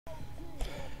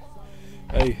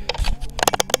Hey,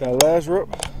 that last rep,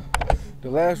 the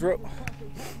last rep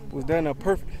was done up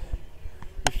perfect.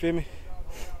 You feel me?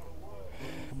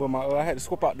 But I had to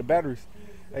swap out the batteries.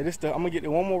 Hey, I'm gonna get the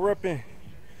one more rep in.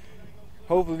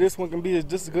 Hopefully this one can be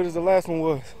just as good as the last one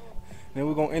was. Then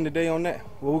we're gonna end the day on that.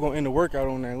 Well, we're gonna end the workout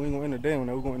on that. We ain't gonna end the day on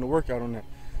that. We're gonna end the workout on that.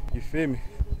 You feel me?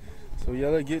 So yeah,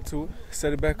 let's get to it.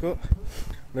 Set it back up.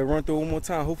 Let's run through it one more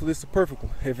time. Hopefully it's the perfect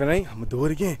one. If it ain't, I'm gonna do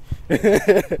it again.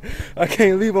 I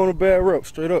can't leave on a bad rep,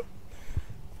 straight up.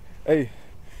 Hey,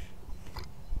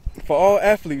 for all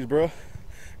athletes, bro,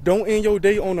 don't end your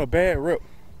day on a bad rep.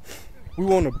 We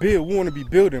wanna build, we wanna be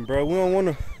building, bro. We don't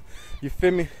wanna, you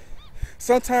feel me?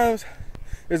 Sometimes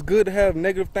it's good to have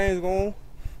negative things going on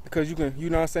because you can, you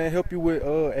know what I'm saying, help you with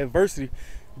adversity,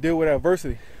 deal with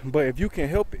adversity. But if you can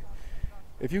help it,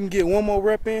 if you can get one more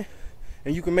rep in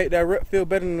and you can make that rep feel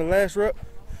better than the last rep,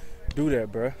 do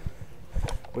that, bro.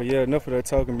 But yeah, enough of that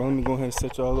talking, bro. Let me go ahead and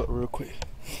set y'all up real quick.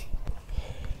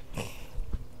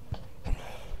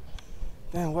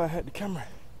 Damn, why I had the camera?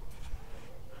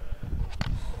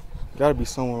 Gotta be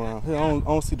somewhere around here. I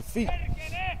don't see the feet.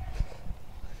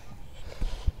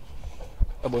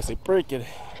 I boy say preciate.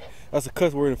 That's a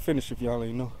cuss word in Finnish if y'all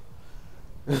ain't know.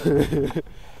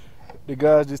 The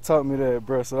guys just taught me that,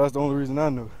 bro, so that's the only reason I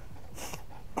know.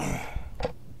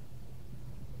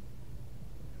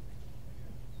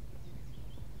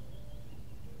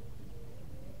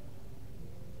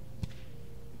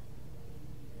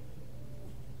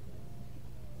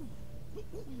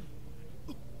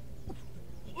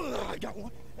 I got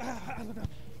one.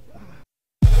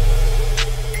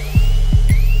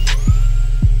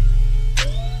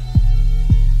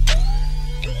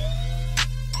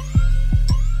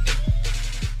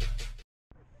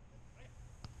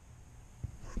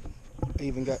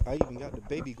 I even got the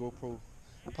baby GoPro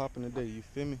popping today, you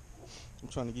feel me? I'm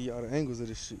trying to get y'all the angles of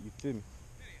this shit, you feel me?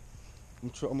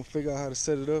 I'm gonna figure out how to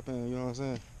set it up and, you know what I'm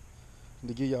saying,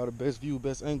 to give y'all the best view,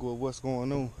 best angle of what's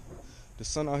going on. The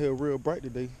sun out here real bright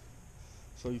today,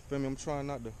 so you feel me? I'm trying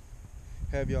not to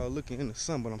have y'all looking in the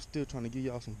sun, but I'm still trying to give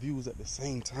y'all some views at the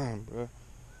same time, bro.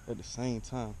 At the same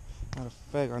time. Matter of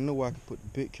fact, I know where I can put the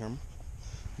big camera.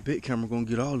 Big camera gonna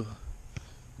get all the,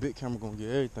 big camera gonna get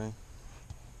everything.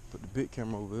 Put the big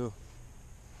camera over here.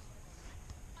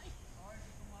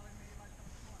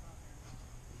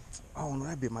 I don't know,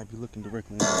 that bit might be looking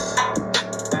directly in.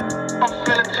 I'm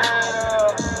feeling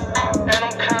tired, and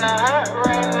I'm kinda hot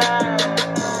right now,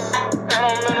 and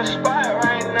I'm in a spot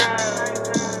right now.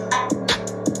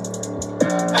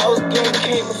 I was getting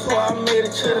cake before I made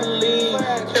it to the league.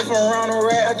 If I'm around the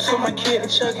rat, I took my kid to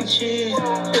Chuck E. Cheese.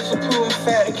 It's a proven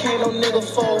fact, it can't no nigga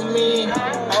fold me.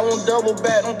 I won't double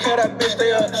back, don't care that bitch,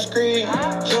 stay up the street.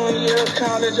 Junior year of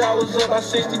college, I was up by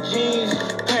 60 G's.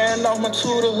 Paying off my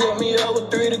tutor, hooked me up with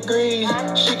 3 degrees.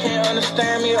 She can't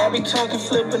understand me, I be talking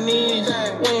Flippinese.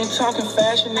 We ain't talking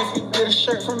fashion if you get a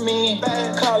shirt from me.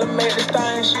 Call her made the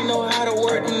thing, she know how to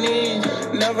work the knees.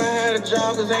 Never had a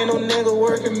job, cause ain't no nigga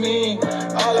working me.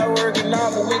 All I working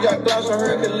out, but we got gloves for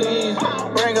Hercules.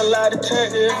 Bring a lot of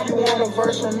tech if you want a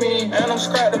verse from me. And I'm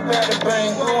scrapped up at the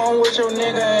bank, go on with your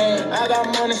nigga ain't. I got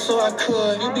money so I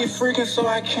could, you be freaking so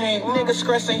I can't. Nigga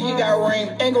stressing, he got ring,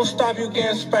 ain't gon' stop you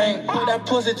getting spanked. Put that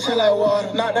pussy till like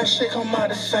water, not that shit come out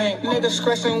the sink. Nigga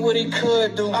stressing what he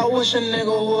could do, I wish a nigga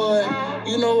would.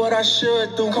 You know what I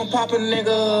should do, come pop a nigga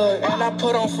hood. And I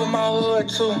put on for my hood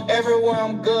too, everywhere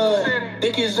I'm good.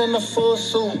 Dickies in the full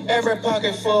suit, every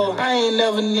pocket full. I ain't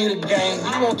never need a gang,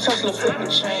 you won't touch the flipping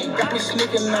chain. Got me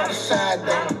sneaking out the side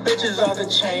though, bitches off the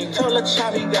chain. Told the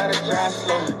chop he gotta drive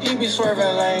slow, he be swerving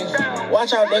lanes.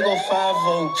 Watch out, they go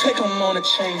 5-0, take him on the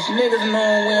chase. Niggas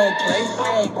knowin' we don't play,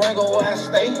 I don't bring her where I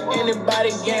stay. Anybody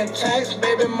getting taxed,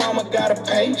 baby mama gotta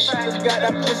pay. She just got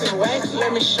that pussy wax,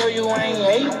 let me show you I ain't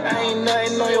hate. I ain't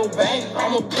nothing on your back,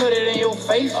 I'ma put it in your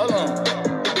face. Hold on,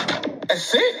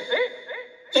 that's it.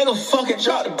 Nigga fucking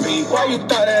drop the beat. Why you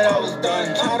thought that I was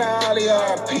done? Tired of all the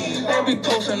RPs. They be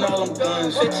posting all them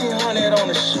guns. 1500 on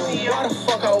the shoe. Why the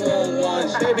fuck I want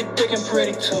ones? They be thick and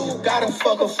pretty too. Gotta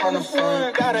fuck her from the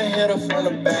front. Gotta hit her from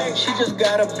the back. She just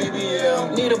got a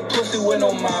BBL. Need a pussy with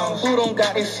no mouth. Who don't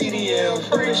got these CDLs?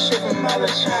 Free shit from my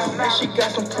little child. And she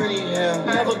got some pretty hair.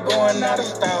 Never going out of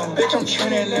style. Bitch, I'm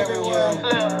trending everywhere.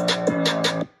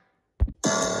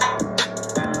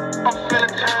 I'm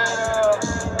feeling tired,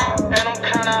 and I'm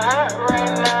kinda hot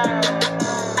right now,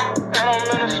 and I'm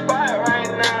in a spot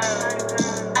right now.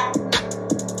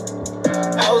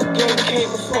 I I was getting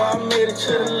cake before I made it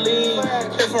to the league.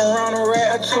 If I'm around a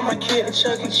rat, I took my kid to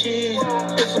Chuck E. Cheese.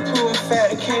 It's a proven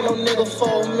fact, can't no nigga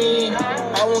fold me.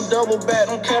 I won't double back,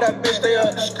 don't care that bitch, stay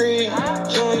up the street.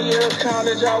 Junior year of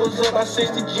college, I was up by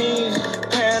 60 G's.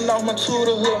 Paying off my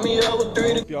tutor, hooked me up with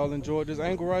 3 to. If y'all enjoyed this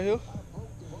angle right here,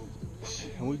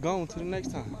 and we gone to the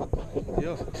next time.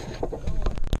 Yeah.